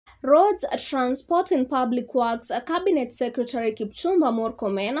Roads, Transport and Public Works Cabinet Secretary Kipchumba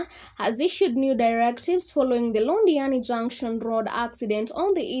Murkomen has issued new directives following the Londiani Junction Road accident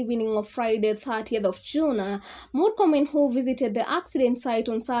on the evening of Friday, 30th of June. Murkomen, who visited the accident site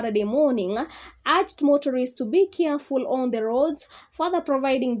on Saturday morning, urged motorists to be careful on the roads, further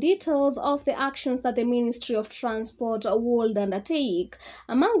providing details of the actions that the Ministry of Transport would undertake.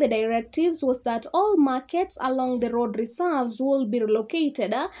 Among the directives was that all markets along the road reserves will be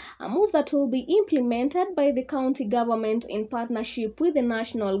relocated, a move that will be implemented by the county government in partnership with the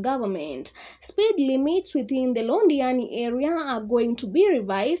national government. Speed limits within the Londiani area are going to be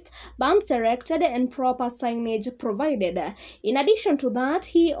revised, bumps erected and proper signage provided. In addition to that,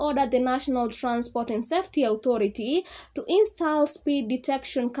 he ordered the National Transport and Safety Authority to install speed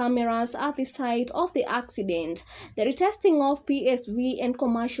detection cameras at the site of the accident. The retesting of PSV and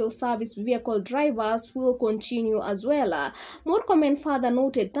commercial service vehicle drivers will continue as well. Murkomen further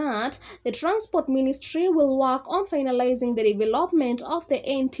noted that the Transport Ministry will work on finalizing the development of the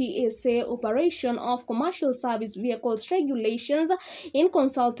NTSA operation of commercial service vehicles regulations in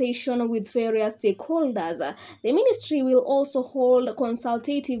consultation with various stakeholders. The ministry will also hold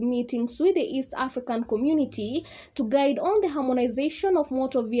consultative meetings with the East African community to guide on the harmonization of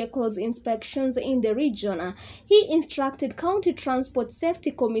motor vehicles inspections in the region. He instructed County Transport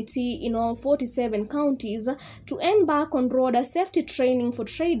Safety Committee in all 47 counties to embark on road safety training for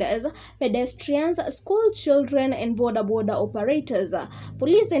traders, pedestrians, school children and border operators.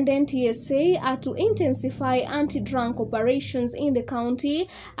 Police and NTSA are to intensify anti-drunk operations in the county,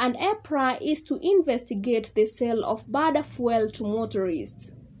 and EPRA is to investigate the sale of bad fuel to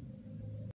motorists.